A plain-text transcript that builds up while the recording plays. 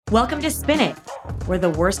Welcome to Spin It, where the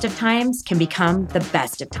worst of times can become the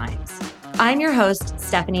best of times. I'm your host,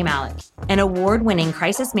 Stephanie Malik, an award-winning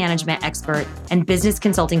crisis management expert and business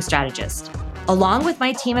consulting strategist. Along with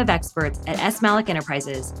my team of experts at S. Malik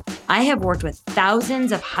Enterprises, I have worked with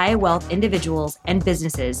thousands of high-wealth individuals and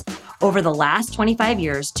businesses over the last 25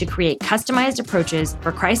 years to create customized approaches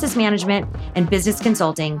for crisis management and business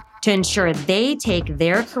consulting to ensure they take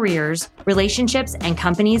their careers, relationships, and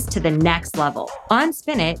companies to the next level. On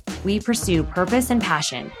Spin It, we pursue purpose and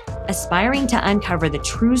passion, aspiring to uncover the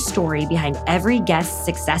true story behind every guest's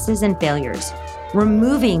successes and failures,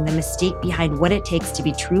 removing the mystique behind what it takes to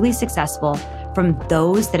be truly successful from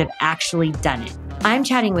those that have actually done it. I'm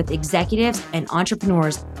chatting with executives and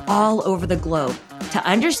entrepreneurs all over the globe to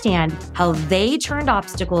understand how they turned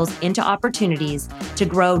obstacles into opportunities to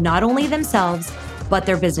grow not only themselves, but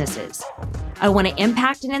their businesses. I want to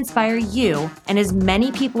impact and inspire you and as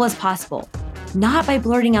many people as possible, not by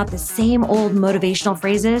blurting out the same old motivational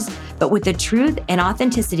phrases, but with the truth and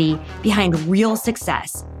authenticity behind real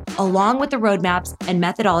success, along with the roadmaps and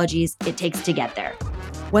methodologies it takes to get there.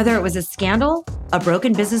 Whether it was a scandal, a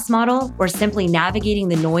broken business model, or simply navigating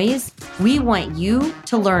the noise, we want you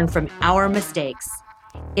to learn from our mistakes.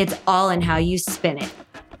 It's all in how you spin it.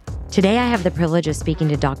 Today, I have the privilege of speaking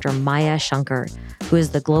to Dr. Maya Shankar, who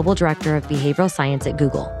is the Global Director of Behavioral Science at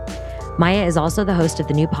Google. Maya is also the host of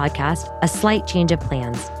the new podcast, A Slight Change of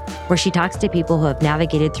Plans, where she talks to people who have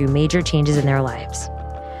navigated through major changes in their lives.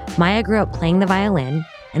 Maya grew up playing the violin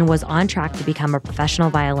and was on track to become a professional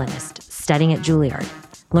violinist, studying at Juilliard,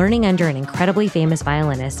 learning under an incredibly famous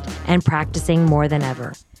violinist and practicing more than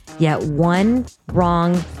ever. Yet one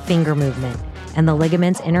wrong finger movement and the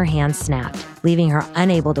ligaments in her hand snapped, leaving her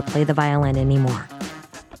unable to play the violin anymore.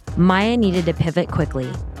 Maya needed to pivot quickly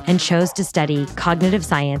and chose to study cognitive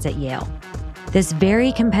science at Yale. This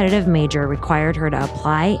very competitive major required her to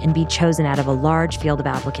apply and be chosen out of a large field of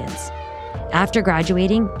applicants. After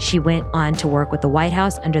graduating, she went on to work with the White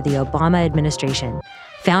House under the Obama administration,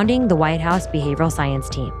 founding the White House Behavioral Science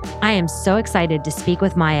team. I am so excited to speak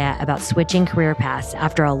with Maya about switching career paths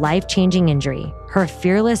after a life-changing injury, her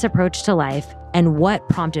fearless approach to life, and what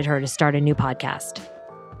prompted her to start a new podcast.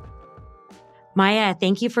 Maya,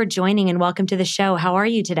 thank you for joining and welcome to the show. How are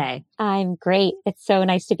you today? I'm great. It's so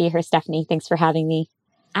nice to be here, Stephanie. Thanks for having me.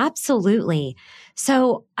 Absolutely.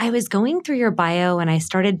 So I was going through your bio and I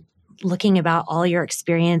started looking about all your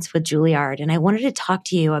experience with Juilliard, and I wanted to talk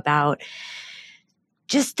to you about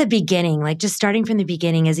just the beginning, like just starting from the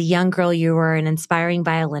beginning. As a young girl, you were an inspiring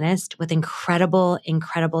violinist with incredible,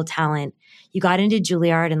 incredible talent. You got into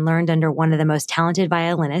Juilliard and learned under one of the most talented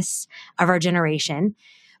violinists of our generation.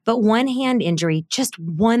 But one hand injury, just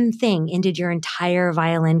one thing, ended your entire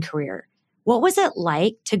violin career. What was it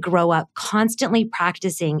like to grow up constantly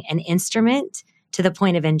practicing an instrument to the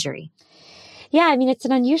point of injury? Yeah, I mean, it's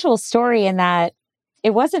an unusual story in that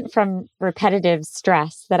it wasn't from repetitive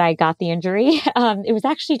stress that I got the injury. It was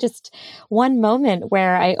actually just one moment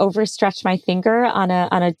where I overstretched my finger on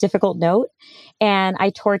a difficult note, and I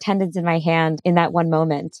tore tendons in my hand in that one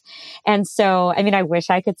moment. And so, I mean, I wish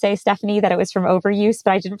I could say, Stephanie, that it was from overuse,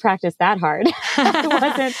 but I didn't practice that hard.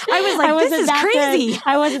 I was this is crazy.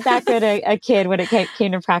 I wasn't that good a kid when it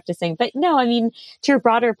came to practicing. But no, I mean, to your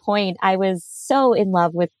broader point, I was so in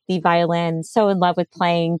love with the violin, so in love with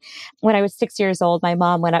playing. When I was 6 years old, my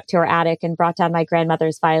mom went up to her attic and brought down my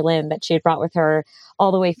grandmother's violin that she had brought with her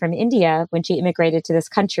all the way from India when she immigrated to this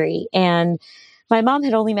country. And my mom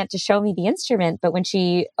had only meant to show me the instrument, but when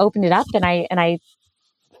she opened it up and I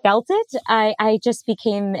felt it, I just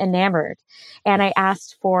became enamored. And I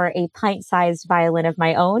asked for a pint-sized violin of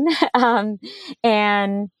my own.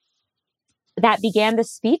 And that began the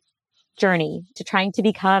speed journey to trying to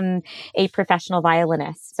become a professional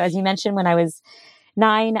violinist. So as you mentioned, when I was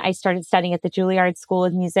 9, I started studying at the Juilliard School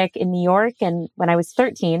of Music in New York. And when I was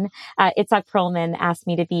 13, Itzhak Perlman asked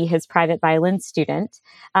me to be his private violin student,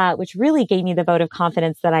 which really gave me the vote of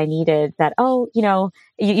confidence that I needed that,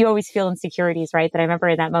 you always feel insecurities, right? That I remember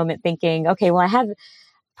in that moment thinking, okay, well,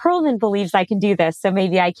 Perlman believes I can do this, so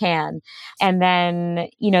maybe I can. And then,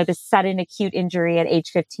 this sudden acute injury at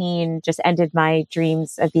age 15 just ended my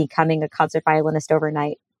dreams of becoming a concert violinist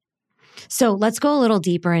overnight. So let's go a little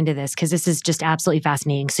deeper into this because this is just absolutely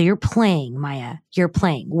fascinating. So you're playing, Maya. You're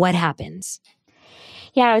playing. What happens?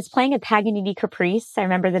 Yeah, I was playing a Paganini Caprice. I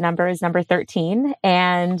remember the number is number 13.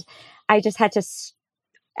 And I just had to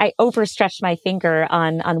I overstretched my finger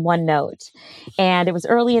on one note, and it was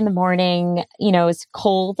early in the morning. It was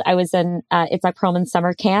cold. I was in Itzhak Perlman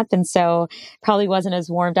summer camp, and so probably wasn't as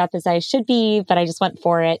warmed up as I should be, but I just went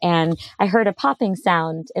for it. And I heard a popping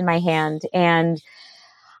sound in my hand, and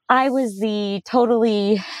I was the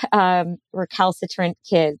totally recalcitrant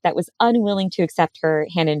kid that was unwilling to accept her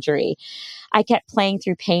hand injury. I kept playing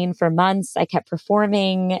through pain for months. I kept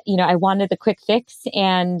performing. I wanted the quick fix.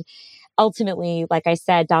 And ultimately, like I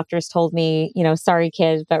said, doctors told me, sorry,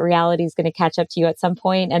 kid, but reality is going to catch up to you at some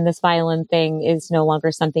point, and this violin thing is no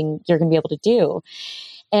longer something you're going to be able to do.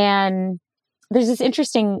 And there's this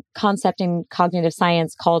interesting concept in cognitive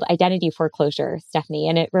science called identity foreclosure, Stephanie,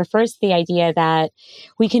 and it refers to the idea that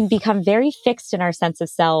we can become very fixed in our sense of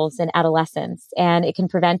selves in adolescence, and it can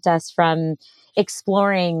prevent us from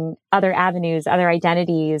exploring other avenues, other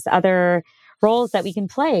identities, other roles that we can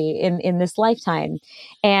play in this lifetime.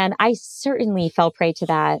 And I certainly fell prey to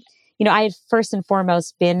that. I had first and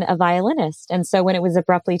foremost been a violinist. And so when it was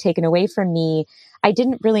abruptly taken away from me, I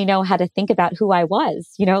didn't really know how to think about who I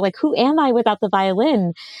was, like, who am I without the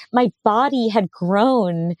violin? My body had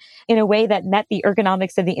grown in a way that met the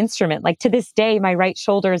ergonomics of the instrument. Like, to this day, my right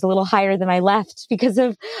shoulder is a little higher than my left because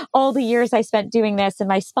of all the years I spent doing this. And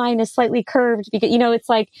my spine is slightly curved because, it's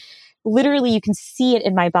like, literally you can see it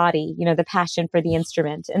in my body, the passion for the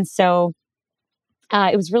instrument. And so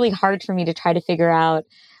it was really hard for me to try to figure out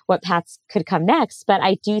what paths could come next. But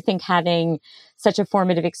I do think having such a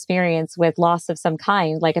formative experience with loss of some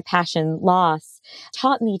kind, like a passion loss,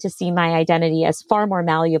 taught me to see my identity as far more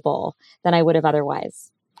malleable than I would have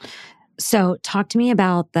otherwise. So talk to me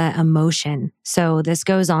about the emotion. So this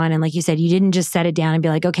goes on. And like you said, you didn't just set it down and be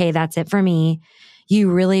like, okay, that's it for me.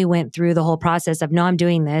 You really went through the whole process of, no, I'm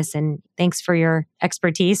doing this. And thanks for your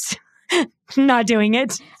expertise. Not doing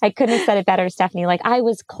it. I couldn't have said it better, Stephanie. Like, I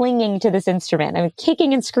was clinging to this instrument. I was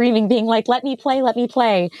kicking and screaming, being like, let me play, let me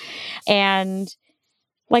play. And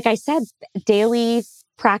like I said, daily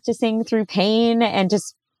practicing through pain and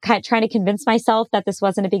just kind of trying to convince myself that this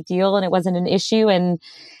wasn't a big deal and it wasn't an issue. And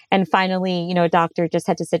finally, a doctor just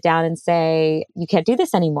had to sit down and say, you can't do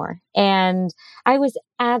this anymore. And I was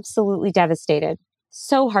absolutely devastated,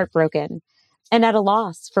 so heartbroken, and at a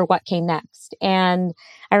loss for what came next. And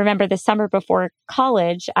I remember the summer before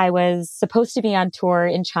college, I was supposed to be on tour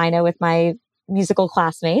in China with my musical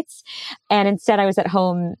classmates. And instead I was at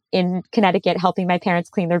home in Connecticut helping my parents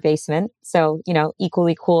clean their basement. So,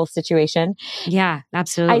 equally cool situation. Yeah,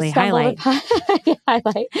 absolutely. Highlight.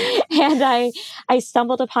 Highlight. And I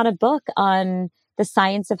stumbled upon a book on the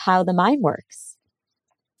science of how the mind works.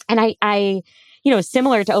 And I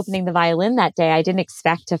similar to opening the violin that day, I didn't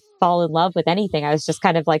expect to fall in love with anything. I was just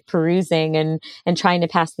kind of like perusing and trying to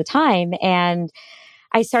pass the time. And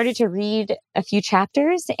I started to read a few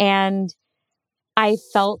chapters and I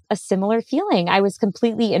felt a similar feeling. I was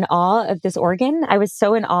completely in awe of this organ. I was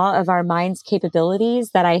so in awe of our mind's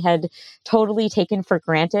capabilities that I had totally taken for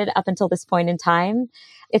granted up until this point in time.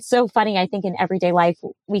 It's so funny. I think in everyday life,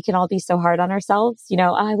 we can all be so hard on ourselves.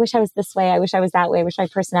 Oh, I wish I was this way. I wish I was that way. I wish my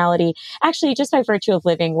personality. Actually, just by virtue of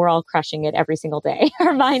living, we're all crushing it every single day.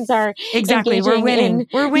 Our minds are exactly. We're winning.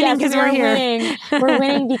 We're winning because we're here. Winning. We're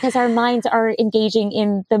winning because our minds are engaging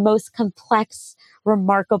in the most complex,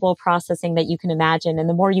 remarkable processing that you can imagine. And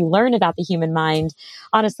the more you learn about the human mind,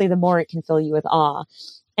 honestly, the more it can fill you with awe.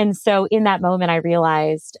 And so in that moment, I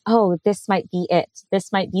realized, oh, this might be it.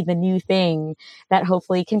 This might be the new thing that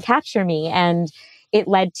hopefully can capture me. And it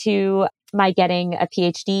led to my getting a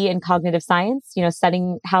PhD in cognitive science,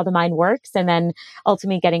 studying how the mind works, and then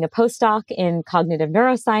ultimately getting a postdoc in cognitive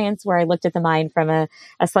neuroscience, where I looked at the mind from a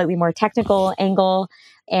slightly more technical angle.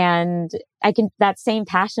 And that same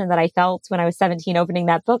passion that I felt when I was 17 opening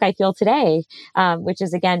that book, I feel today, which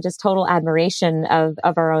is, again, just total admiration of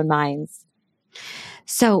our own minds.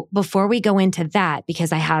 So before we go into that,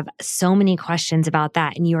 because I have so many questions about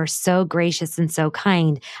that, and you are so gracious and so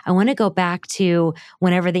kind, I want to go back to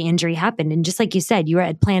whenever the injury happened. And just like you said, you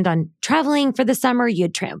had planned on traveling for the summer. You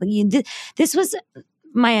had traveled. This was,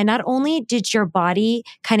 Maya, not only did your body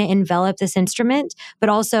kind of envelop this instrument, but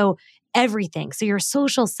also everything. So your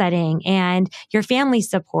social setting and your family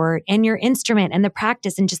support and your instrument and the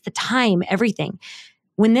practice and just the time, everything.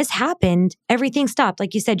 When this happened, everything stopped.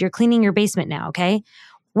 Like you said, you're cleaning your basement now, okay?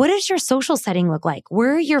 What does your social setting look like?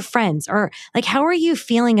 Where are your friends? Or like, how are you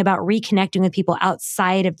feeling about reconnecting with people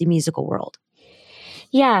outside of the musical world?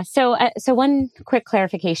 Yeah. So one quick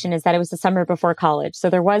clarification is that it was the summer before college. So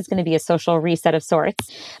there was going to be a social reset of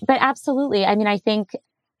sorts. But absolutely. I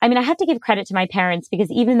have to give credit to my parents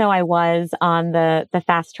because even though I was on the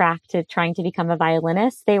fast track to trying to become a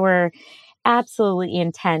violinist, they were absolutely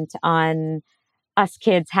intent on us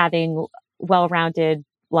kids having well-rounded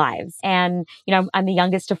lives. And, I'm the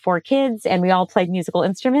youngest of 4 kids and we all played musical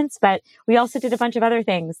instruments, but we also did a bunch of other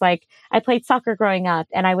things. Like I played soccer growing up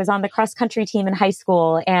and I was on the cross country team in high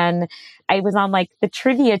school and I was on like the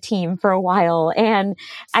trivia team for a while. And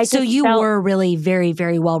So you were really very,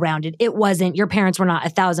 very well-rounded. It wasn't, your parents were not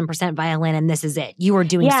 1,000% violin and this is it. You were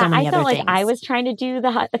doing so many other things. Yeah, I felt like I was trying to do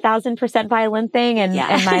the 1,000% violin thing. And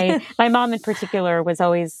my mom in particular was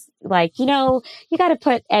always like, you got to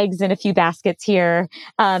put eggs in a few baskets here.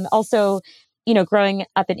 Also, growing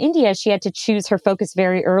up in India, she had to choose her focus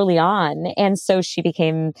very early on. And so she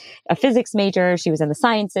became a physics major. She was in the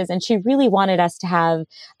sciences and she really wanted us to have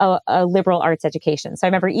a liberal arts education. So I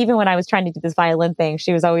remember even when I was trying to do this violin thing,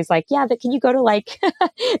 she was always like, yeah, but can you go to like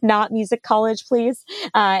not music college, please?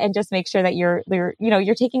 And just make sure that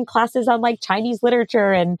you're taking classes on like Chinese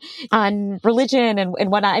literature and on religion and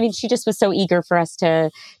whatnot. I mean, she just was so eager for us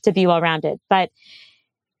to be well-rounded. But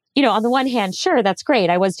on the one hand, sure, that's great.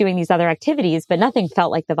 I was doing these other activities, but nothing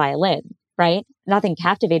felt like the violin, right? Nothing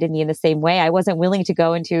captivated me in the same way. I wasn't willing to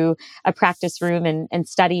go into a practice room and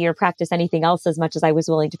study or practice anything else as much as I was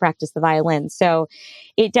willing to practice the violin. So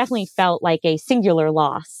it definitely felt like a singular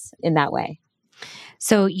loss in that way.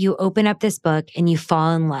 So you open up this book and you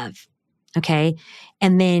fall in love, okay?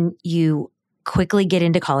 And then you quickly get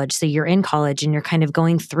into college. So you're in college and you're kind of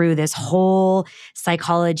going through this whole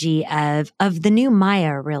psychology of the new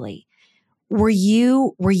Maya, really. Were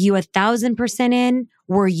you 1,000% in?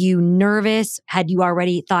 Were you nervous? Had you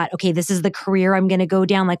already thought, okay, this is the career I'm going to go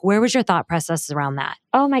down? Like, where was your thought process around that?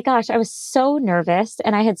 Oh my gosh, I was so nervous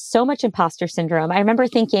and I had so much imposter syndrome. I remember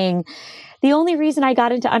thinking, the only reason I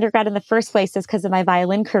got into undergrad in the first place is because of my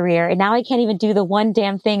violin career. And now I can't even do the one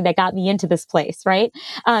damn thing that got me into this place, right?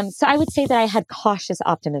 So I would say that I had cautious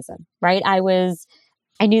optimism, right? I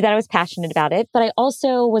knew that I was passionate about it, but I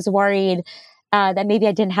also was worried that maybe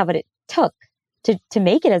I didn't have what it took to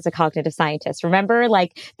make it as a cognitive scientist. Remember,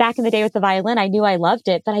 like back in the day with the violin, I knew I loved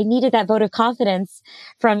it, but I needed that vote of confidence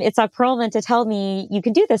from Itzhak Perlman to tell me, you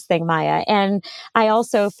can do this thing, Maya. And I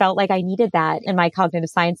also felt like I needed that in my cognitive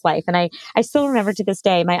science life. And I still remember to this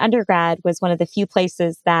day, my undergrad was one of the few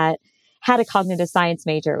places that had a cognitive science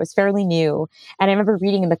major. It was fairly new. And I remember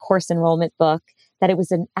reading in the course enrollment book that it was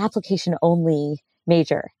an application only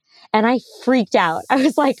major. And I freaked out. I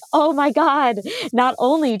was like, oh my God, not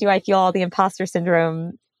only do I feel all the imposter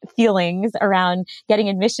syndrome feelings around getting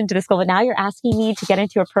admission to the school, but now you're asking me to get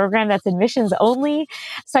into a program that's admissions only.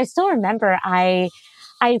 So I still remember I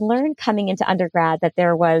learned coming into undergrad that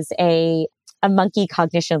there was a monkey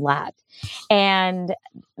cognition lab. And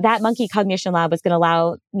that monkey cognition lab was going to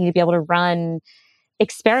allow me to be able to run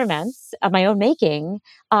experiments of my own making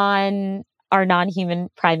on our non-human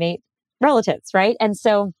primate relatives, right? And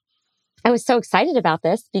so I was so excited about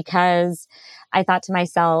this because I thought to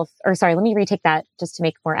myself, let me retake that just to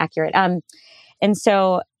make it more accurate. And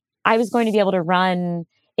so I was going to be able to run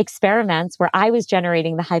experiments where I was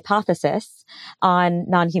generating the hypothesis on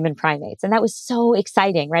non-human primates. And that was so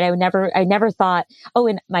exciting, right? I never thought,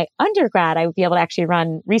 in my undergrad, I would be able to actually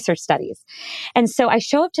run research studies. And so I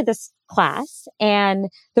show up to this class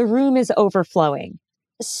and the room is overflowing.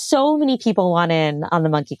 So many people want in on the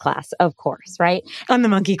monkey class, of course, right? On the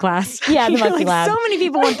monkey class. Yeah, the monkey lab. So many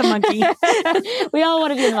people want the monkey. We all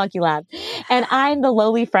want to be in the monkey lab. And I'm the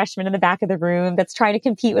lowly freshman in the back of the room that's trying to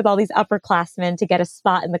compete with all these upperclassmen to get a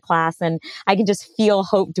spot in the class. And I can just feel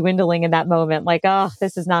hope dwindling in that moment. Like,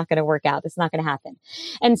 this is not going to work out. This is not going to happen.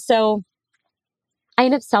 And so I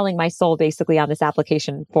ended up selling my soul basically on this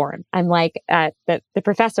application form. I'm like, the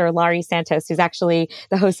professor, Laurie Santos, who's actually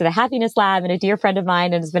the host of the Happiness Lab and a dear friend of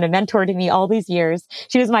mine and has been a mentor to me all these years.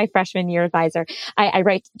 She was my freshman year advisor. I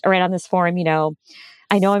write on this form,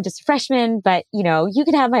 I know I'm just a freshman, but you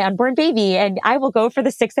can have my unborn baby and I will go for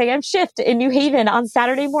the 6 a.m. shift in New Haven on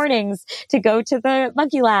Saturday mornings to go to the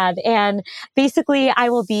monkey lab. And basically I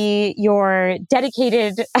will be your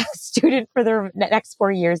dedicated student for the next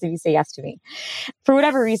 4 years if you say yes to me. For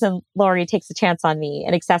whatever reason, Laurie takes a chance on me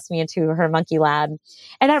and accepts me into her monkey lab.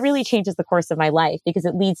 And that really changes the course of my life because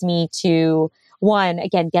it leads me to, one,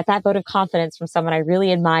 again, get that vote of confidence from someone I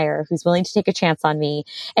really admire who's willing to take a chance on me.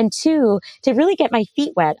 And two, to really get my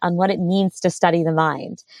feet wet on what it means to study the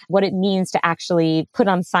mind, what it means to actually put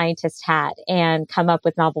on scientist hat and come up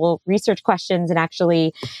with novel research questions and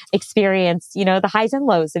actually experience, the highs and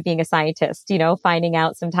lows of being a scientist, finding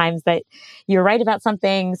out sometimes that you're right about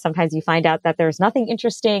something. Sometimes you find out that there's nothing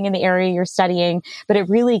interesting in the area you're studying, but it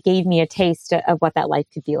really gave me a taste of what that life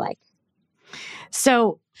could be like.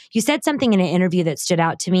 So you said something in an interview that stood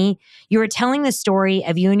out to me. You were telling the story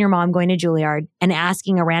of you and your mom going to Juilliard and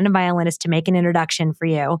asking a random violinist to make an introduction for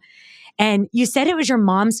you. And you said it was your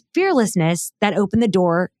mom's fearlessness that opened the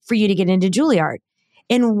door for you to get into Juilliard.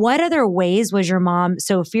 In what other ways was your mom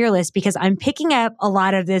so fearless? Because I'm picking up a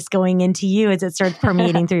lot of this going into you as it starts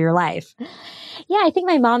permeating through your life. Yeah, I think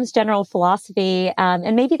my mom's general philosophy,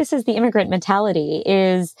 and maybe this is the immigrant mentality,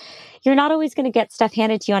 is you're not always going to get stuff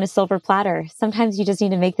handed to you on a silver platter. Sometimes you just need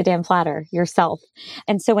to make the damn platter yourself.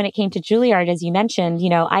 And so when it came to Juilliard, as you mentioned,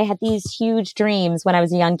 I had these huge dreams when I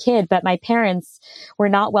was a young kid, but my parents were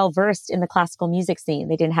not well versed in the classical music scene.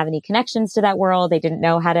 They didn't have any connections to that world. They didn't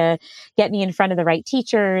know how to get me in front of the right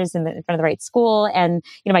teachers and in front of the right school. And,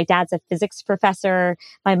 my dad's a physics professor.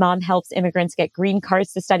 My mom helps immigrants get green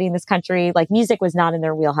cards to study in this country. Like, music was not in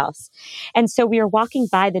their wheelhouse. And so we were walking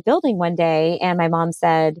by the building one day and my mom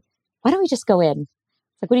said, "Why don't we just go in?"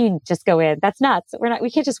 It's like, "What do you mean just go in? That's nuts. We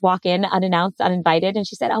can't just walk in unannounced, uninvited." And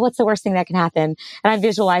she said, "Oh, what's the worst thing that can happen?" And I'm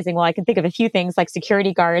visualizing, well, I can think of a few things like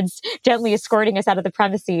security guards gently escorting us out of the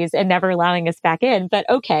premises and never allowing us back in. But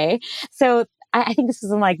okay. So I think this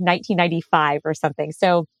was in like 1995 or something.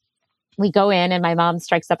 So we go in and my mom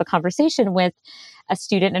strikes up a conversation with a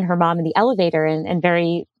student and her mom in the elevator and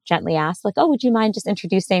very gently asked, like, "Oh, would you mind just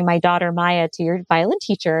introducing my daughter Maya to your violin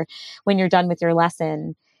teacher when you're done with your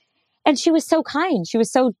lesson?" And she was so kind. She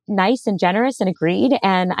was so nice and generous and agreed.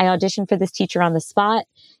 And I auditioned for this teacher on the spot.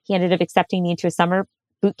 He ended up accepting me into a summer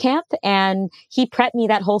boot camp and he prepped me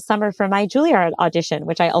that whole summer for my Juilliard audition,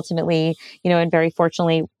 which I ultimately, and very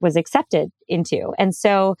fortunately was accepted into. And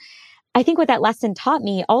so I think what that lesson taught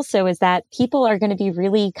me also is that people are going to be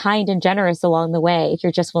really kind and generous along the way if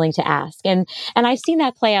you're just willing to ask. And I've seen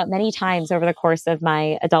that play out many times over the course of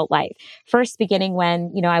my adult life. First, beginning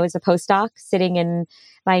when, I was a postdoc sitting in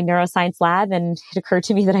my neuroscience lab and it occurred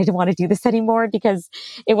to me that I didn't want to do this anymore because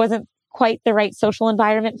it wasn't quite the right social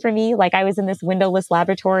environment for me. Like, I was in this windowless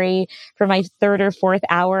laboratory for my third or fourth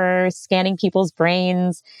hour, scanning people's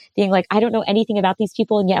brains, being like, I don't know anything about these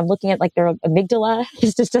people. And yet I'm looking at like their amygdala.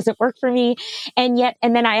 This just doesn't work for me. And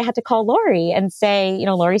then I had to call Lori and say,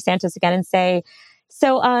 Lori Santos again and say,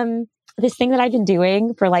 so, this thing that I've been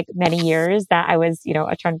doing for like many years that I was,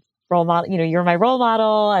 a role model, you're my role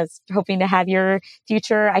model. I was hoping to have your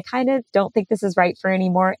future. I kind of don't think this is right for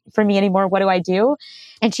me anymore. What do I do?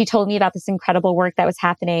 And she told me about this incredible work that was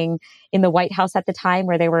happening in the White House at the time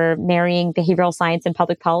where they were marrying behavioral science and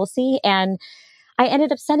public policy. And I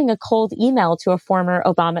ended up sending a cold email to a former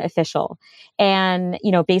Obama official and,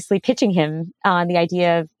 basically pitching him on the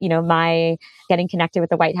idea of, my getting connected with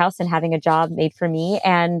the White House and having a job made for me.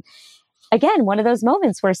 And again, one of those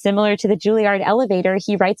moments where, similar to the Juilliard elevator,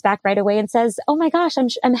 he writes back right away and says, "Oh my gosh,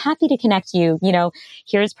 I'm happy to connect you.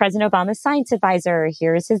 Here's President Obama's science advisor.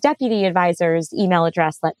 Here's his deputy advisor's email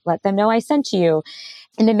address. Let them know I sent you."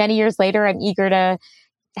 And then many years later, I'm eager to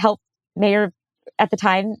help Mayor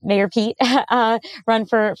Pete, run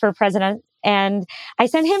for president. And I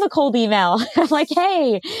sent him a cold email. I'm like,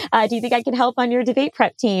 "Hey, do you think I can help on your debate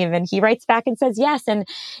prep team?" And he writes back and says yes. And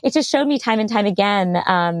it just showed me time and time again,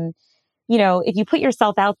 if you put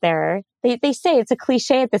yourself out there, they say it's a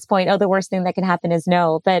cliche at this point. Oh, the worst thing that can happen is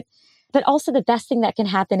no, but also the best thing that can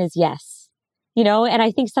happen is yes, and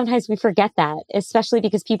I think sometimes we forget that, especially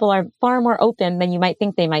because people are far more open than you might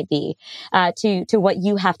think they might be, to what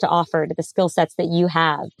you have to offer, to the skill sets that you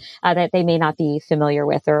have, that they may not be familiar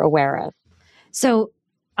with or aware of. So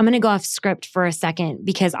I'm going to go off script for a second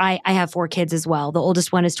because I have 4 kids as well. The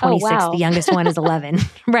oldest one is 26. Oh, wow. The youngest one is 11.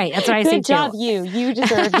 Right. That's what I say too. Good job, you. You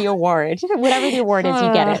deserve the award. Whatever the award is,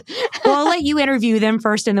 you get it. Well, I'll let you interview them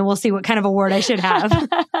first and then we'll see what kind of award I should have.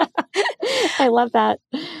 I love that.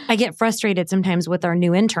 I get frustrated sometimes with our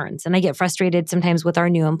new interns and I get frustrated sometimes with our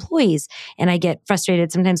new employees and I get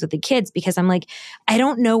frustrated sometimes with the kids because I'm like, I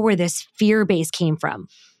don't know where this fear base came from.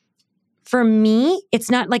 For me, it's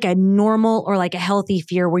not like a normal or like a healthy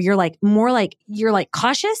fear where you're like more like you're like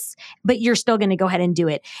cautious, but you're still going to go ahead and do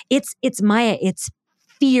it. It's Maya. It's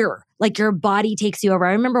fear. Like your body takes you over.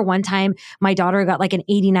 I remember one time my daughter got like an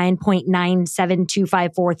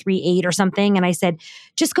 89.9725438 or something. And I said,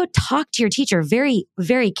 just go talk to your teacher. Very,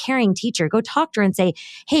 very caring teacher. Go talk to her and say,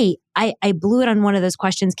 "Hey, I blew it on one of those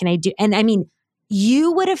questions. Can I do?" And I mean,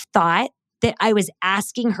 you would have thought that I was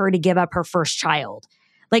asking her to give up her first child.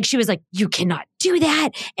 Like she was like, "You cannot do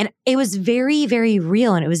that." And it was very, very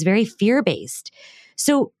real and it was very fear-based.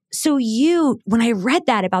 So when I read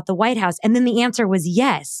that about the White House and then the answer was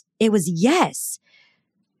yes, it was yes.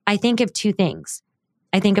 I think of 2 things.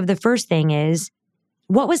 I think of the first thing is,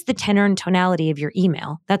 what was the tenor and tonality of your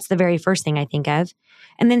email? That's the very first thing I think of.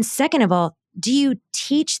 And then second of all, do you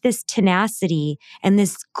teach this tenacity and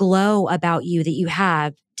this glow about you that you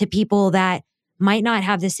have to people that might not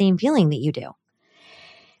have the same feeling that you do?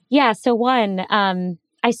 Yeah. So one,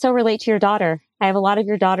 I so relate to your daughter. I have a lot of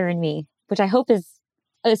your daughter in me, which I hope is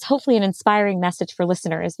hopefully an inspiring message for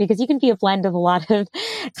listeners, because you can be a blend of a lot of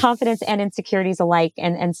confidence and insecurities alike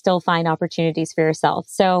and still find opportunities for yourself.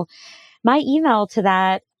 So my email to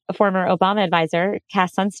that former Obama advisor,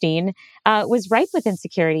 Cass Sunstein, was ripe with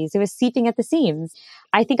insecurities. It was seeping at the seams.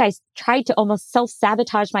 I think I tried to almost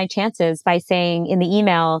self-sabotage my chances by saying in the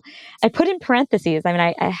email, I put in parentheses, I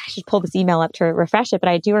mean, I should pull this email up to refresh it, but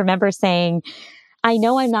I do remember saying, I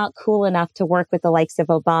know I'm not cool enough to work with the likes of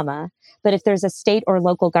Obama, but if there's a state or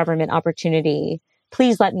local government opportunity,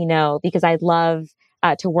 please let me know, because I'd love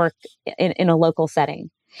to work in a local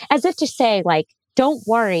setting. As if to say, like, don't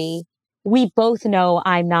worry, we both know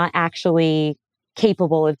I'm not actually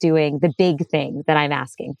capable of doing the big thing that I'm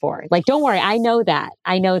asking for. Like, don't worry, I know that.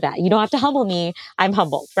 You don't have to humble me. I'm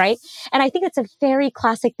humbled, right? And I think it's a very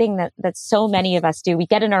classic thing that so many of us do. We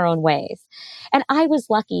get in our own ways. And I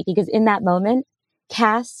was lucky because in that moment,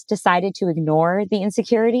 Cass decided to ignore the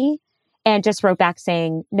insecurity and just wrote back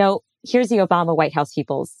saying, no, here's the Obama White House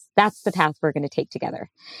peoples. That's the path we're going to take together.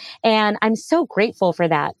 And I'm so grateful for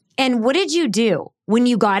that. And what did you do when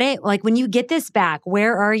you got it? Like, when you get this back,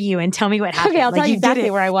 where are you? And tell me what happened. Okay, I'll tell you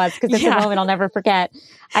exactly where I was, because it's a moment I'll never forget.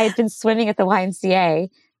 I had been swimming at the YMCA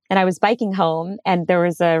and I was biking home and there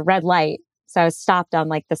was a red light. So I was stopped on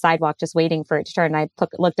like the sidewalk just waiting for it to turn. And I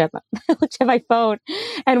looked at my phone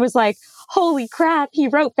and was like, holy crap, he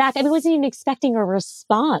wrote back. I wasn't even expecting a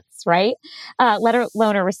response, right? Let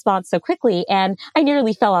alone a response so quickly. And I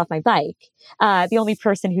nearly fell off my bike. The only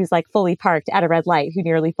person who's like fully parked at a red light who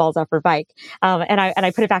nearly falls off her bike. And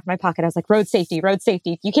I put it back in my pocket. I was like, road safety.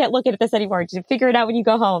 You can't look at this anymore. Just figure it out when you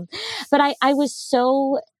go home. But I was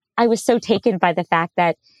so taken by the fact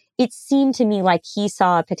that it seemed to me like he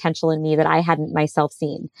saw a potential in me that I hadn't myself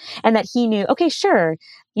seen, and that he knew, okay, sure,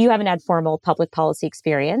 you haven't had formal public policy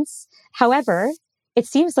experience. However, it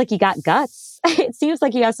seems like you got guts. It seems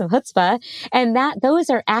like you have some chutzpah, and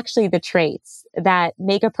those are actually the traits that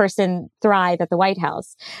make a person thrive at the White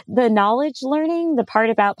House. The knowledge learning, the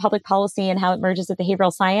part about public policy and how it merges with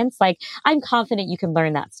behavioral science, like, I'm confident you can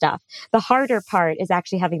learn that stuff. The harder part is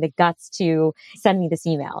actually having the guts to send me this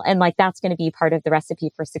email. And like, that's going to be part of the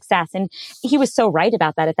recipe for success. And he was so right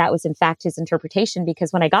about that, if that was in fact his interpretation,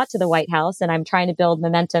 because when I got to the White House and I'm trying to build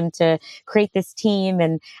momentum to create this team,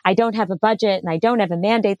 and I don't have a budget and I don't have a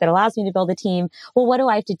mandate that allows me to build a team, well, what do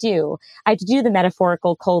I have to do? I have to do the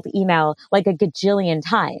metaphorical cold email like a gajillion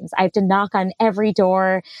times. I have to knock on every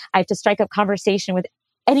door. I have to strike up conversation with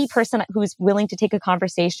any person who's willing to take a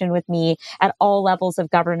conversation with me at all levels of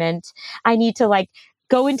government. I need to like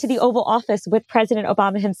go into the Oval Office with President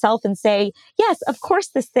Obama himself and say, yes, of course,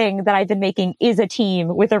 this thing that I've been making is a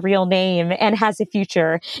team with a real name and has a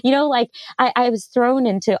future. You know, like I was thrown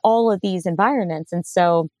into all of these environments. And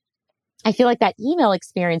so I feel like that email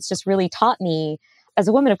experience just really taught me, as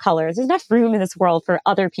a woman of color, there's enough room in this world for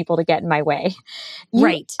other people to get in my way.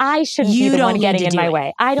 Right. I shouldn't be the one getting in my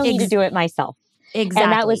way. I don't need to do it myself. Exactly.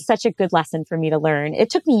 And that was such a good lesson for me to learn.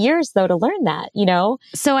 It took me years, though, to learn that, you know?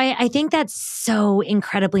 So I think that's so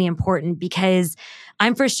incredibly important, because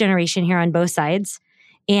I'm first generation here on both sides.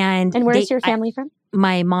 And where's your family from?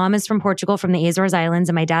 My mom is from Portugal, from the Azores Islands,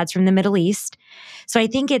 and my dad's from the Middle East. So I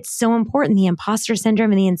think it's so important, the imposter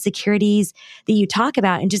syndrome and the insecurities that you talk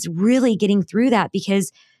about, and just really getting through that,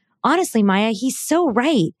 because honestly, Maya, he's so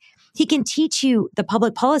right. He can teach you the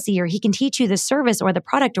public policy, or he can teach you the service or the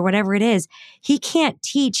product or whatever it is. He can't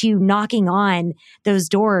teach you knocking on those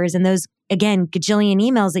doors and those, again, gajillion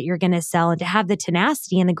emails that you're going to sell, and to have the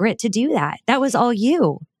tenacity and the grit to do that. That was all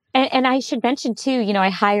you. And I should mention too, you know, I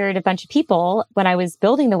hired a bunch of people when I was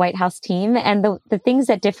building the White House team, and the things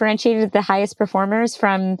that differentiated the highest performers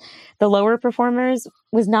from the lower performers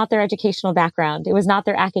was not their educational background. It was not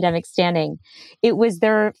their academic standing. It was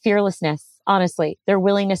their fearlessness. Honestly, their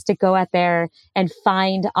willingness to go out there and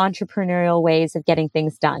find entrepreneurial ways of getting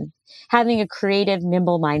things done, having a creative,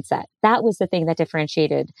 nimble mindset. That was the thing that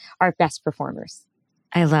differentiated our best performers.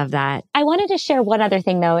 I love that. I wanted to share one other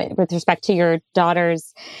thing, though, with respect to your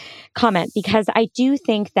daughter's comment, because I do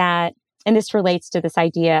think that, and this relates to this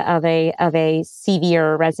idea of a CV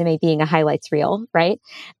or a resume being a highlights reel, right?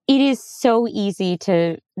 It is so easy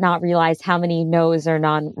to not realize how many no's or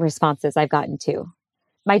non-responses I've gotten to.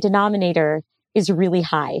 My denominator is really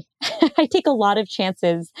high. I take a lot of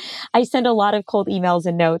chances. I send a lot of cold emails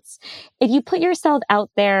and notes. If you put yourself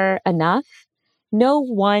out there enough, no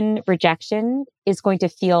one rejection is going to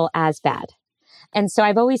feel as bad. And so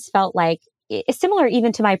I've always felt like it's similar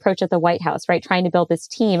even to my approach at the White House, right? Trying to build this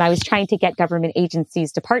team. I was trying to get government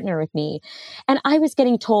agencies to partner with me. And I was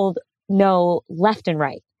getting told no left and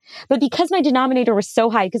right. But because my denominator was so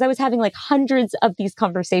high, because I was having like hundreds of these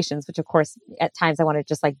conversations, which of course at times I want to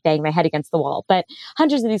just like bang my head against the wall, but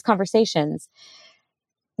hundreds of these conversations,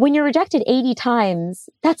 when you're rejected 80 times,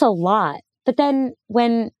 that's a lot. But then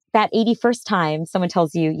when that 81st time someone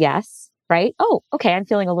tells you yes, right? Oh, okay, I'm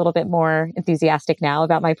feeling a little bit more enthusiastic now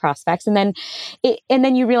about my prospects. And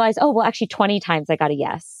then you realize, oh, well, actually 20 times I got a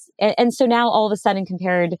yes. And so now all of a sudden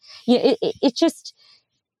compared, it just,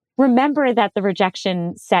 remember that the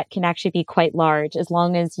rejection set can actually be quite large as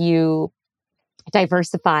long as you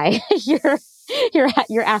diversify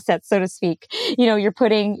your assets, so to speak. You're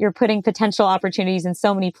putting potential opportunities in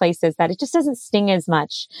so many places that it just doesn't sting as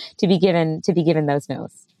much to be given those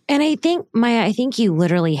no's. And I think, Maya, I think you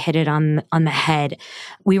literally hit it on the head.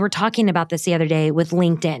 We were talking about this the other day with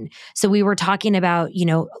LinkedIn. So we were talking about,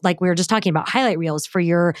 like we were just talking about highlight reels for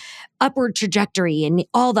your upward trajectory and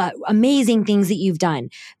all the amazing things that you've done.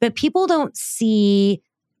 But people don't see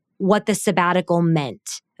what the sabbatical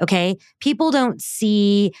meant. Okay. People don't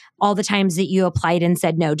see all the times that you applied and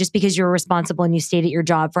said no, just because you're responsible and you stayed at your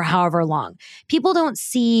job for however long. People don't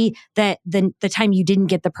see that the time you didn't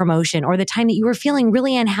get the promotion or the time that you were feeling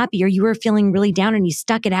really unhappy or you were feeling really down and you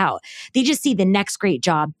stuck it out. They just see the next great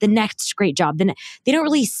job, the next great job. Then they don't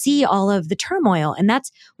really see all of the turmoil. And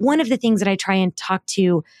that's one of the things that I try and talk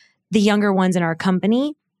to the younger ones in our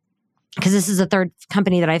company, because this is the third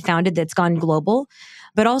company that I founded that's gone global.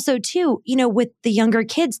 But also too, with the younger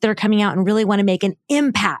kids that are coming out and really want to make an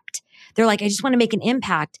impact. They're like, I just want to make an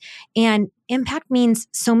impact. And impact means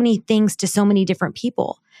so many things to so many different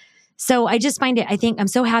people. So I just find it, I think I'm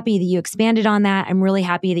so happy that you expanded on that. I'm really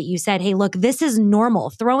happy that you said, hey, look, this is normal.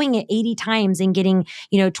 Throwing it 80 times and getting,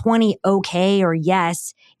 20 okay or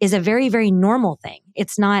yes is a very, very normal thing.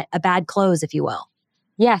 It's not a bad close, if you will.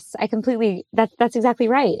 Yes, that's exactly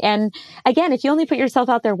right. And again, if you only put yourself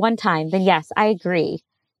out there one time, then yes, I agree.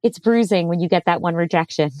 It's bruising when you get that one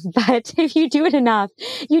rejection. But if you do it enough,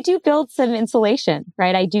 you do build some insulation,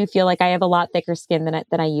 right? I do feel like I have a lot thicker skin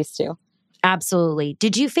than I used to. Absolutely.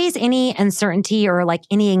 Did you face any uncertainty or like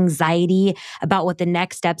any anxiety about what the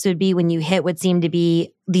next steps would be when you hit what seemed to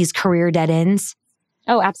be these career dead ends?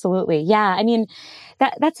 Oh, absolutely. Yeah. I mean,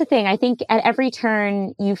 that's the thing. I think at every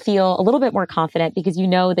turn you feel a little bit more confident because you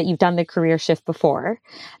know that you've done the career shift before,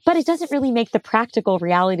 but it doesn't really make the practical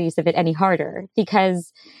realities of it any harder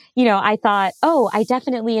because, I thought, oh, I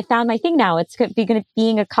definitely have found my thing now. It's going to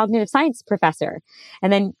being a cognitive science professor.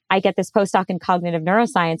 And then I get this postdoc in cognitive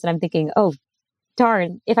neuroscience and I'm thinking, oh,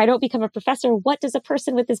 darn, if I don't become a professor, what does a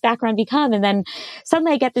person with this background become? And then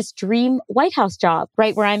suddenly I get this dream White House job,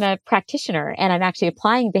 right, where I'm a practitioner and I'm actually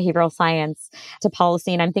applying behavioral science to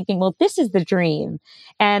policy. And I'm thinking, well, this is the dream.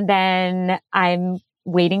 And then I'm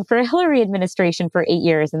waiting for a Hillary administration for 8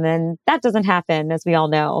 years. And then that doesn't happen, as we all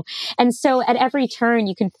know. And so at every turn,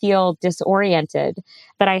 you can feel disoriented.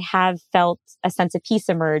 But I have felt a sense of peace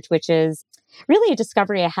emerge, which is really a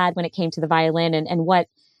discovery I had when it came to the violin and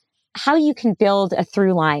how you can build a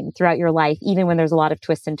through line throughout your life, even when there's a lot of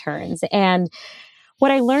twists and turns. And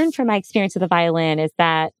what I learned from my experience with the violin is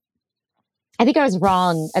that I think I was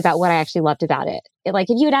wrong about what I actually loved about it. Like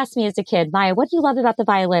if you had asked me as a kid, Maya, what do you love about the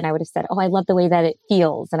violin? I would have said, oh, I love the way that it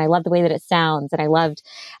feels and I love the way that it sounds. And I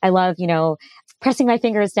love, pressing my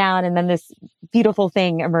fingers down and then this beautiful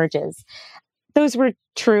thing emerges. Those were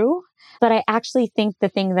true, but I actually think the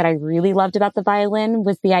thing that I really loved about the violin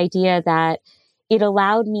was the idea that it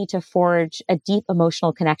allowed me to forge a deep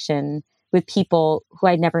emotional connection with people who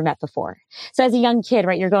I'd never met before. So as a young kid,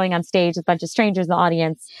 right, you're going on stage with a bunch of strangers in the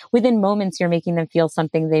audience. Within moments, you're making them feel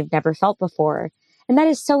something they've never felt before. And that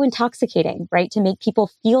is so intoxicating, right? To make people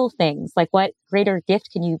feel things. Like what greater gift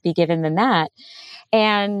can you be given than that?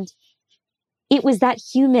 And it was that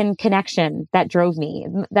human connection that drove me,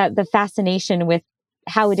 that the fascination with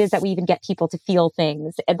how it is that we even get people to feel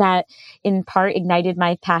things that in part ignited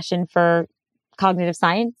my passion for cognitive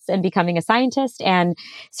science and becoming a scientist, and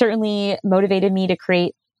certainly motivated me to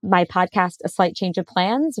create my podcast, A Slight Change of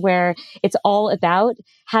Plans, where it's all about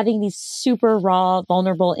having these super raw,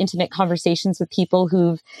 vulnerable, intimate conversations with people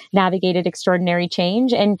who've navigated extraordinary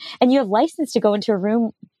change. And you have license to go into a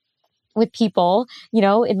room with people,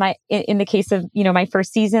 in the case of, my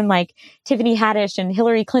first season, like Tiffany Haddish and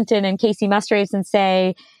Hillary Clinton and Casey Musgraves, and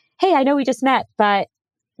say, hey, I know we just met, but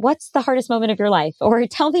what's the hardest moment of your life? Or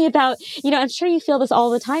tell me about, I'm sure you feel this all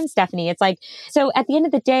the time, Stephanie. It's like, so at the end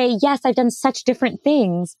of the day, yes, I've done such different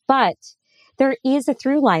things, but there is a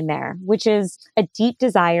through line there, which is a deep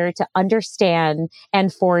desire to understand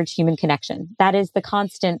and forge human connection. That is the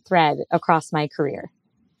constant thread across my career.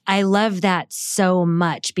 I love that so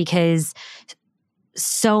much because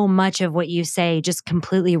so much of what you say just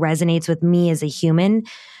completely resonates with me as a human.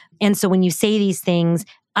 And so when you say these things,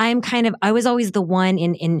 I was always the one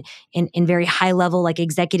in very high level, like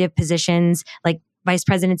executive positions, like vice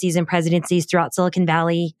presidencies and presidencies throughout Silicon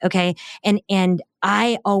Valley. Okay. And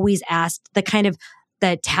I always asked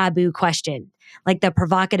the taboo question, like the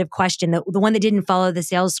provocative question, the one that didn't follow the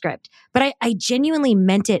sales script. But I genuinely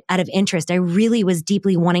meant it out of interest. I really was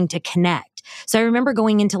deeply wanting to connect. So I remember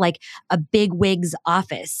going into like a big wig's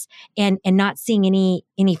office and not seeing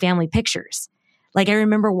any family pictures. Like I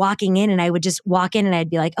remember walking in and I would just walk in and I'd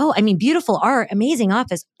be like, oh, I mean, beautiful art, amazing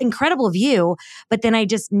office, incredible view. But then I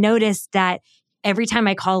just noticed that every time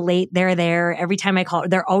I call late, they're there. Every time I call,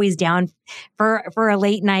 they're always down for a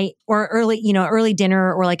late night or early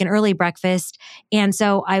dinner or like an early breakfast. And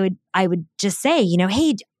so I would just say,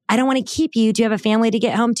 hey, I don't want to keep you. Do you have a family to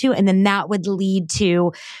get home to? And then that would lead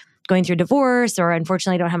to going through divorce, or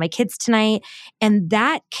unfortunately I don't have my kids tonight. And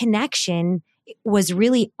that connection was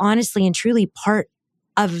really honestly and truly part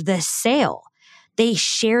of the sale. They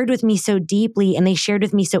shared with me so deeply and they shared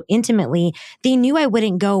with me so intimately. They knew I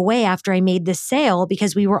wouldn't go away after I made this sale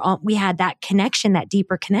because we had that connection, that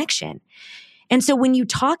deeper connection. And so when you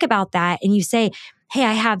talk about that and you say, hey,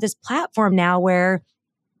 I have this platform now where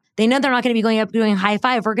they know they're not going to be going up doing high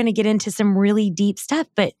five. We're going to get into some really deep stuff,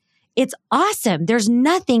 but it's awesome. There's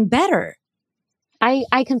nothing better.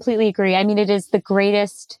 I completely agree. I mean, it is the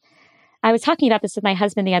greatest. I was talking about this with my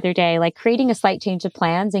husband the other day, like creating a slight change of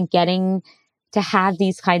plans and getting to have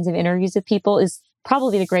these kinds of interviews with people is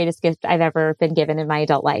probably the greatest gift I've ever been given in my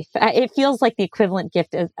adult life. It feels like the equivalent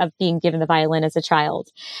gift of being given the violin as a child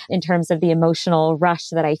in terms of the emotional rush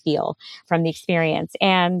that I feel from the experience.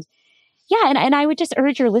 And yeah, and I would just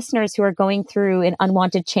urge your listeners who are going through an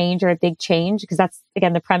unwanted change or a big change, because that's,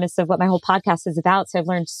 again, the premise of what my whole podcast is about. So I've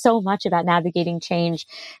learned so much about navigating change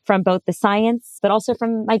from both the science, but also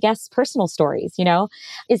from my guests' personal stories,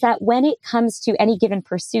 is that when it comes to any given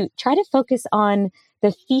pursuit, try to focus on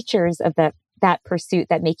the features of that pursuit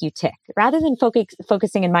that make you tick, rather than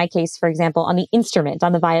focusing, in my case, for example, on the instrument,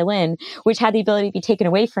 on the violin, which had the ability to be taken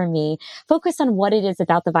away from me. Focus on what it is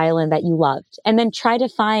about the violin that you loved, and then try to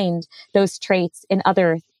find those traits in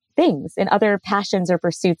other things, in other passions or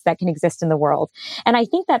pursuits that can exist in the world. And I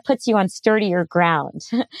think that puts you on sturdier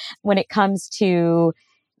ground when it comes to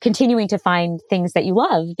continuing to find things that you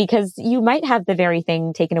love, because you might have the very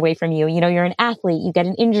thing taken away from you. You're an athlete, you get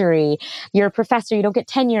an injury, you're a professor, you don't get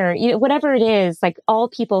tenure, whatever it is, like all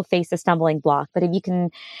people face a stumbling block. But if you can,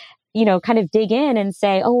 kind of dig in and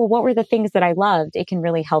say, oh, well, what were the things that I loved? It can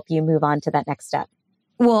really help you move on to that next step.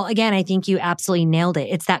 Well, again, I think you absolutely nailed it.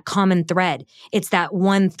 It's that common thread. It's that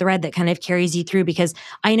one thread that kind of carries you through, because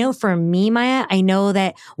I know for me, Maya, I know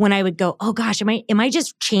that when I would go, oh gosh, am I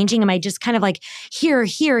just changing? Am I just kind of like here?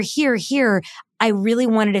 I really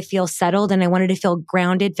wanted to feel settled and I wanted to feel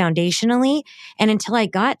grounded foundationally. And until I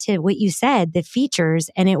got to what you said, the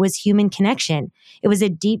features, and it was human connection. It was a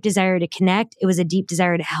deep desire to connect. It was a deep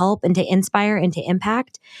desire to help and to inspire and to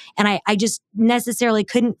impact. And I just necessarily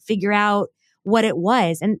couldn't figure out what it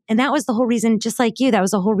was. And that was the whole reason, just like you, that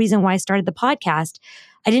was the whole reason why I started the podcast.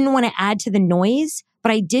 I didn't want to add to the noise,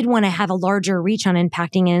 but I did want to have a larger reach on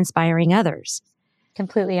impacting and inspiring others.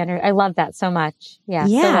 Completely I love that so much. Yeah.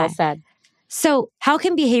 So well said. So how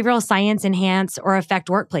can behavioral science enhance or affect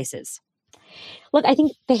workplaces? Look, I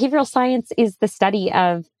think behavioral science is the study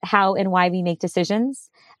of how and why we make decisions,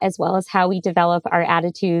 as well as how we develop our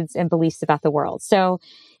attitudes and beliefs about the world. So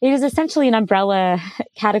it is essentially an umbrella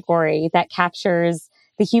category that captures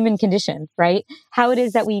the human condition, right? How it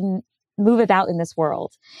is that we move about in this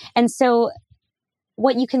world. And so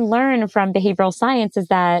what you can learn from behavioral science is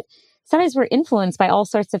that sometimes we're influenced by all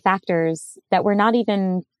sorts of factors that we're not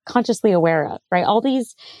even consciously aware of, right? All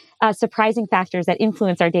these surprising factors that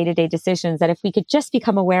influence our day-to-day decisions that if we could just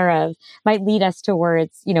become aware of might lead us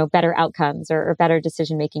towards, better outcomes or better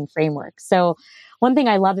decision-making frameworks. So one thing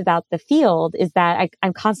I love about the field is that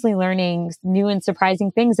I'm constantly learning new and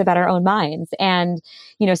surprising things about our own minds. And,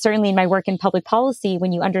 certainly in my work in public policy,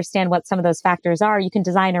 when you understand what some of those factors are, you can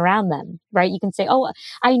design around them, right? You can say, oh,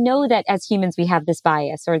 I know that as humans, we have this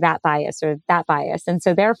bias or that bias or that bias. And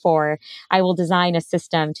so therefore, I will design a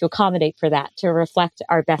system to accommodate for that, to reflect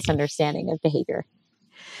our best understanding of behavior.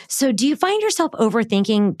 So do you find yourself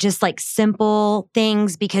overthinking just like simple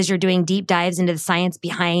things because you're doing deep dives into the science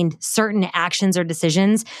behind certain actions or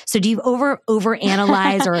decisions? So do you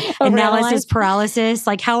overanalyze or analysis paralysis?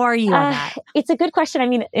 Like, how are you on that? It's a good question. I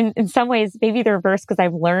mean, in some ways, maybe the reverse, because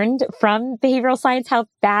I've learned from behavioral science how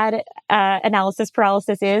bad analysis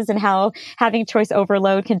paralysis is and how having choice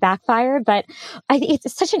overload can backfire. But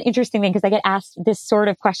it's such an interesting thing because I get asked this sort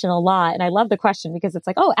of question a lot. And I love the question because it's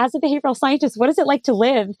like, oh, as a behavioral scientist, what is it like to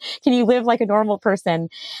live? Can you live like a normal person?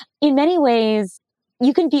 In many ways,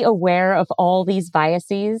 you can be aware of all these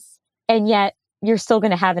biases, and yet you're still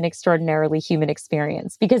going to have an extraordinarily human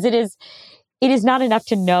experience because it is not enough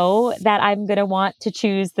to know that I'm going to want to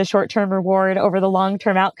choose the short-term reward over the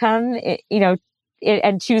long-term outcome,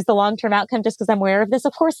 and choose the long-term outcome just because I'm aware of this.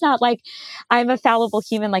 Of course not. Like, I'm a fallible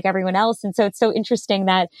human like everyone else. And so it's so interesting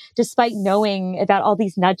that despite knowing about all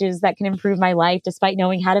these nudges that can improve my life, despite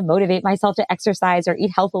knowing how to motivate myself to exercise or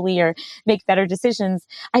eat healthily or make better decisions,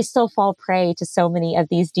 I still fall prey to so many of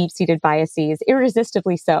these deep-seated biases,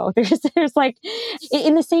 irresistibly so. There's like,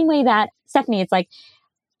 in the same way that, Stephanie, it's like,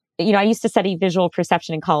 I used to study visual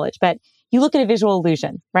perception in college, but you look at a visual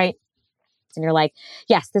illusion, right? And you're like,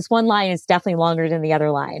 yes, this one line is definitely longer than the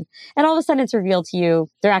other line. And all of a sudden it's revealed to you,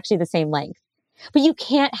 they're actually the same length. But you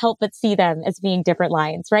can't help but see them as being different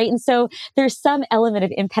lines, right? And so there's some element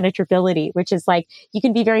of impenetrability, which is like, you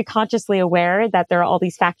can be very consciously aware that there are all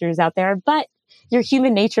these factors out there, but your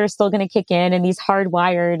human nature is still going to kick in, and these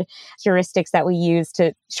hardwired heuristics that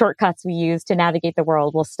shortcuts we use to navigate the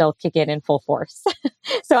world will still kick in full force.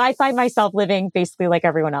 So I find myself living basically like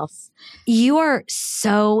everyone else. You are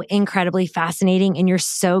so incredibly fascinating and you're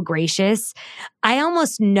so gracious. I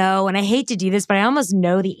almost know, and I hate to do this, but I almost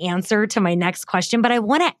know the answer to my next question, but I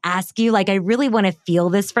want to ask you, like, I really want to feel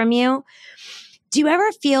this from you. Do you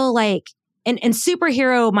ever feel like, and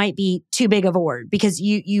superhero might be too big of a word because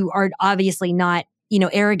you are obviously not,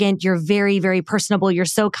 arrogant. You're very, very personable. You're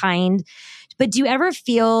so kind. But do you ever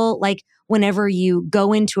feel like whenever you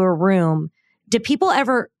go into a room, do people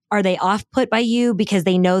are they off put by you because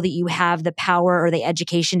they know that you have the power or the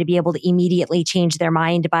education to be able to immediately change their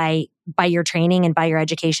mind by your training and by your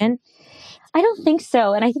education? I don't think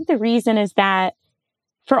so. And I think the reason is that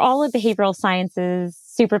for all of behavioral sciences,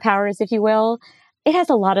 superpowers, if you will, it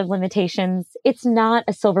has a lot of limitations. It's not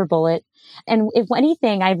a silver bullet. And if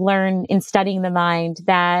anything, I've learned in studying the mind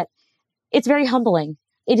that it's very humbling.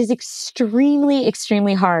 It is extremely,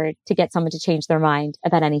 extremely hard to get someone to change their mind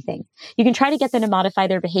about anything. You can try to get them to modify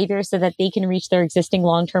their behavior so that they can reach their existing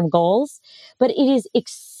long-term goals, but it is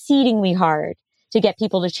exceedingly hard to get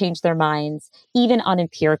people to change their minds, even on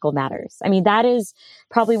empirical matters. I mean, that is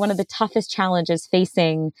probably one of the toughest challenges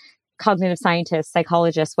facing cognitive scientists,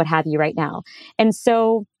 psychologists, what have you right now. And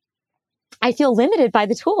so I feel limited by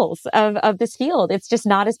the tools of this field. It's just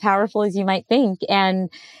not as powerful as you might think. And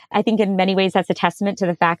I think in many ways, that's a testament to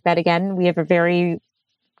the fact that, again, we have a very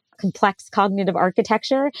complex cognitive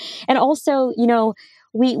architecture. And also,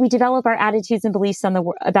 we develop our attitudes and beliefs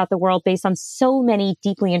about the world based on so many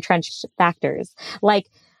deeply entrenched factors, like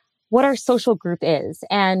what our social group is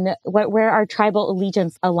and where our tribal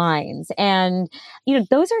allegiance aligns. And,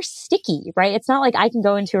 those are sticky, right? It's not like I can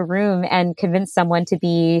go into a room and convince someone to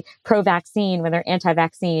be pro-vaccine when they're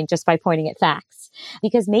anti-vaccine just by pointing at facts.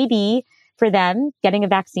 Because maybe for them, getting a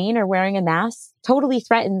vaccine or wearing a mask totally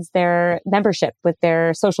threatens their membership with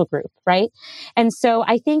their social group, right? And so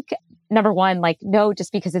I think, number one, no,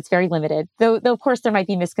 just because it's very limited. Though of course there might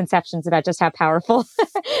be misconceptions about just how powerful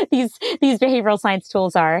these behavioral science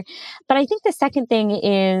tools are. But I think the second thing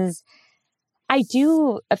is I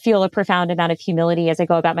do feel a profound amount of humility as I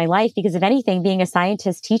go about my life, because if anything, being a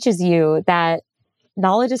scientist teaches you that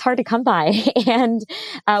knowledge is hard to come by. And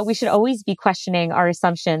we should always be questioning our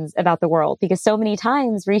assumptions about the world, because so many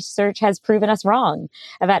times research has proven us wrong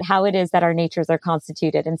about how it is that our natures are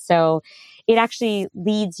constituted. And so it actually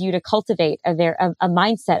leads you to cultivate a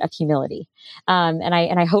mindset of humility. And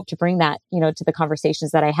I hope to bring that, to the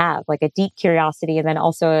conversations that I have, like a deep curiosity, and then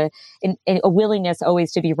also a willingness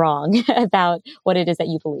always to be wrong about what it is that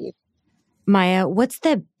you believe. Maya, what's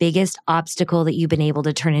the biggest obstacle that you've been able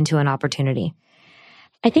to turn into an opportunity?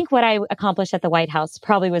 I think what I accomplished at the White House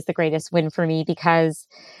probably was the greatest win for me, because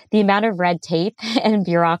the amount of red tape and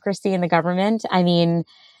bureaucracy in the government, I mean,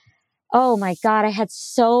 oh my God, I had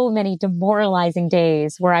so many demoralizing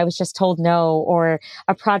days where I was just told no, or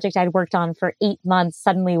a project I'd worked on for 8 months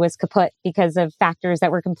suddenly was kaput because of factors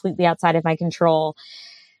that were completely outside of my control.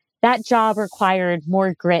 That job required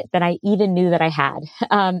more grit than I even knew that I had,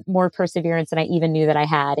 more perseverance than I even knew that I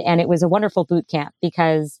had. And it was a wonderful boot camp,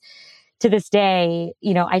 because to this day,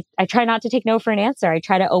 I try not to take no for an answer. I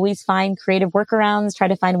try to always find creative workarounds, try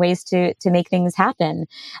to find ways to make things happen.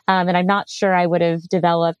 And I'm not sure I would have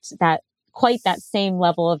developed quite that same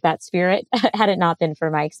level of that spirit had it not been for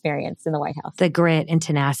my experience in the White House. The grit and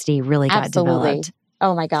tenacity really got developed.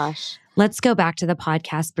 Oh my gosh. Let's go back to the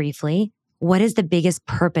podcast briefly. What is the biggest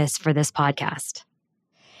purpose for this podcast?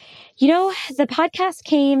 The podcast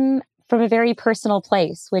came from a very personal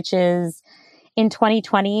place, which is in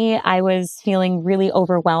 2020, I was feeling really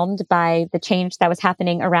overwhelmed by the change that was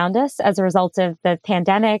happening around us as a result of the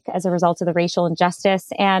pandemic, as a result of the racial injustice,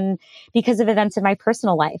 and because of events in my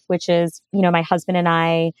personal life, which is, my husband and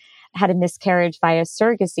I had a miscarriage via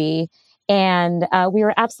surrogacy, and we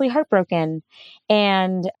were absolutely heartbroken.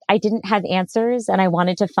 And I didn't have answers, and I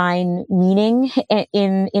wanted to find meaning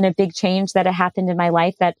in a big change that had happened in my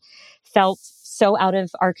life that felt so out of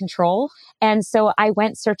our control. And so I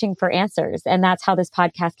went searching for answers. And that's how this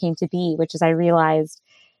podcast came to be, which is I realized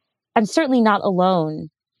I'm certainly not alone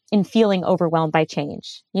in feeling overwhelmed by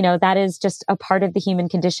change. That is just a part of the human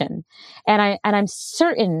condition. And I'm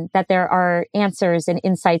certain that there are answers and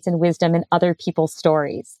insights and wisdom in other people's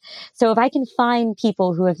stories. So if I can find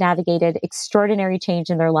people who have navigated extraordinary change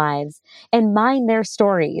in their lives and mine their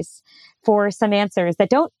stories for some answers that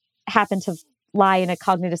don't happen to lie in a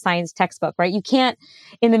cognitive science textbook, right? You can't,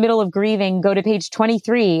 in the middle of grieving, go to page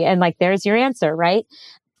 23 and there's your answer, right?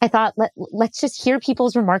 I thought, let's just hear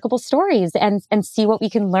people's remarkable stories and see what we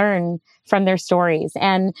can learn from their stories.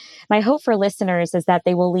 And my hope for listeners is that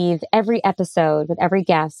they will leave every episode with every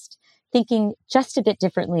guest thinking just a bit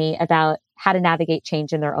differently about how to navigate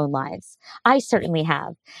change in their own lives. I certainly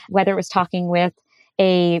have, whether it was talking with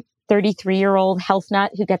a 33-year-old health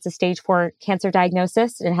nut who gets a stage 4 cancer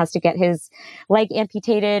diagnosis and has to get his leg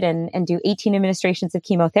amputated and do 18 administrations of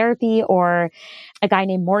chemotherapy, or a guy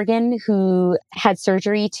named Morgan who had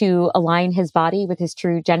surgery to align his body with his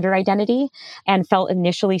true gender identity and felt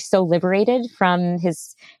initially so liberated from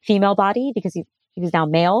his female body because he was now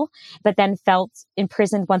male, but then felt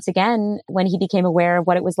imprisoned once again when he became aware of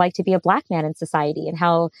what it was like to be a Black man in society and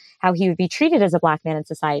how he would be treated as a Black man in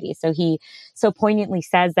society. So he so poignantly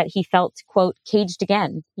says that he felt, quote, caged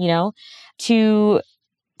again, to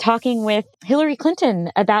talking with Hillary Clinton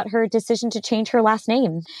about her decision to change her last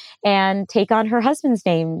name and take on her husband's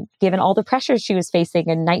name, given all the pressures she was facing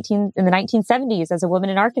in the 1970s as a woman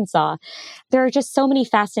in Arkansas. There are just so many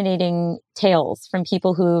fascinating tales from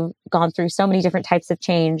people who've gone through so many different types of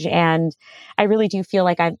change. And I really do feel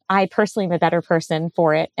like I personally am a better person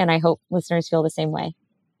for it. And I hope listeners feel the same way.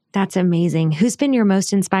 That's amazing. Who's been your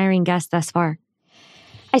most inspiring guest thus far?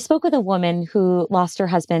 I spoke with a woman who lost her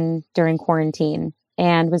husband during quarantine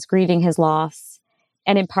and was grieving his loss,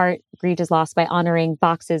 and in part grieved his loss by honoring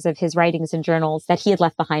boxes of his writings and journals that he had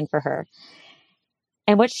left behind for her.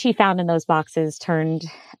 And what she found in those boxes turned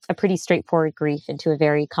a pretty straightforward grief into a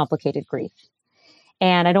very complicated grief.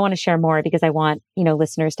 And I don't want to share more because I want,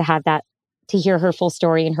 listeners to have that, to hear her full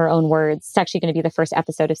story in her own words. It's actually going to be the first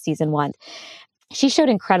episode of season 1. She showed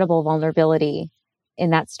incredible vulnerability in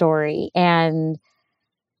that story. And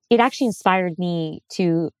it actually inspired me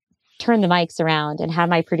to turn the mics around and have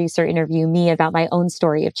my producer interview me about my own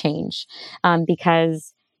story of change.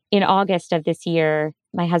 Because in August of this year,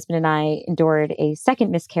 my husband and I endured a second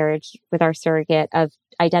miscarriage with our surrogate of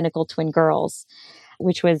identical twin girls,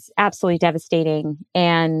 which was absolutely devastating.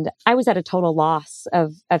 And I was at a total loss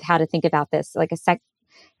of how to think about this.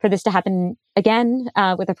 For this to happen again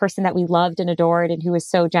with a person that we loved and adored and who was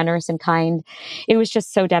so generous and kind, it was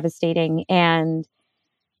just so devastating. And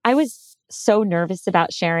I was so nervous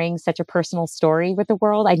about sharing such a personal story with the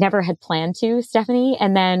world. I never had planned to, Stephanie.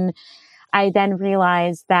 And then I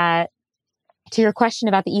realized that, to your question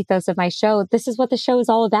about the ethos of my show, this is what the show is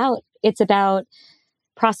all about. It's about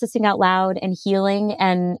processing out loud and healing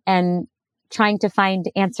and trying to find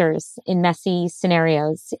answers in messy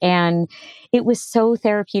scenarios. And it was so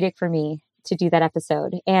therapeutic for me to do that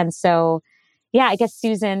episode. And so, yeah, I guess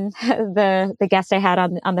Susan, the guest I had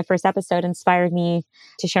on the first episode, inspired me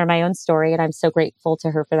to share my own story. And I'm so grateful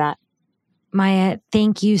to her for that. Maya,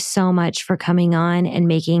 thank you so much for coming on and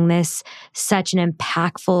making this such an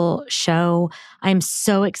impactful show. I'm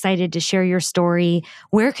so excited to share your story.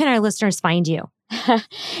 Where can our listeners find you?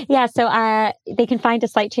 Yeah, so they can find A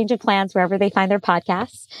Slight Change of Plans wherever they find their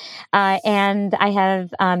podcasts. And I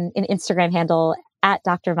have an Instagram handle at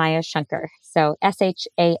Dr. Maya Shankar. So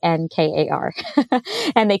SHANKAR.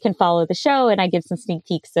 And they can follow the show, and I give some sneak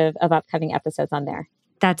peeks of upcoming episodes on there.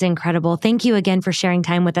 That's incredible. Thank you again for sharing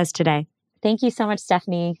time with us today. Thank you so much,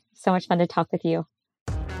 Stephanie. So much fun to talk with you.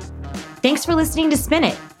 Thanks for listening to Spin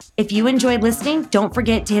It. If you enjoyed listening, don't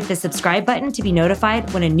forget to hit the subscribe button to be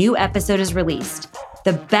notified when a new episode is released.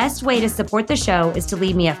 The best way to support the show is to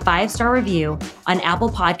leave me a 5-star review on Apple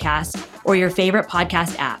Podcasts or your favorite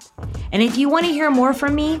podcast app. And if you want to hear more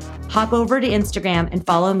from me, hop over to Instagram and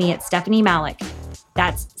follow me at Stephanie Malik.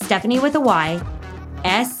 That's Stephanie with a Y,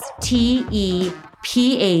 STEPHYNIE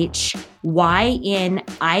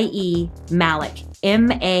Malik,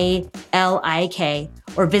 MALIK,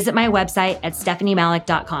 or visit my website at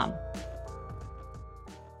stephaniemalik.com.